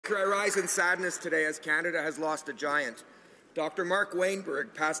Speaker, I rise in sadness today as Canada has lost a giant. Dr. Mark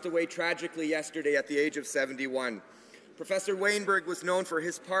Wainberg passed away tragically yesterday at the age of 71. Professor Wainberg was known for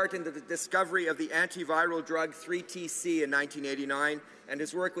his part in the discovery of the antiviral drug 3TC in 1989, and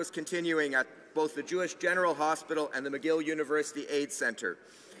his work was continuing at both the Jewish General Hospital and the McGill University AIDS Centre.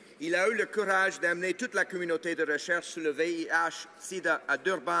 Il a eu le courage d'amener toute la communauté de recherche sur le VIH, sida à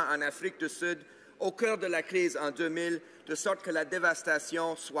Durban, en Afrique du Sud, au cœur de la crise en 2000, de sorte que la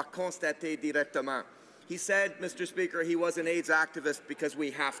dévastation soit constatée directement. He said, Mr. Speaker, he was an AIDS activist because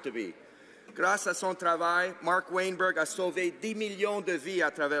we have to be. Grâce à son travail, Mark Wainberg a sauvé 10 millions de vies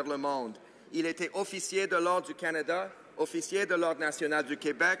à travers le monde. Il était officier de l'Ordre du Canada, officier de l'Ordre national du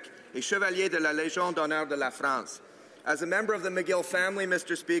Québec et chevalier de la Légion d'honneur de la France. As a member of the McGill family,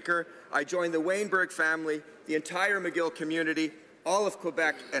 Mr. Speaker, I join the Wainberg family, the entire McGill community, all of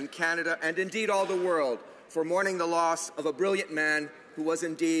Quebec and Canada, and indeed all the world, for mourning the loss of a brilliant man who was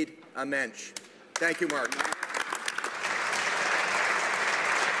indeed a mensch. Thank you, Mark.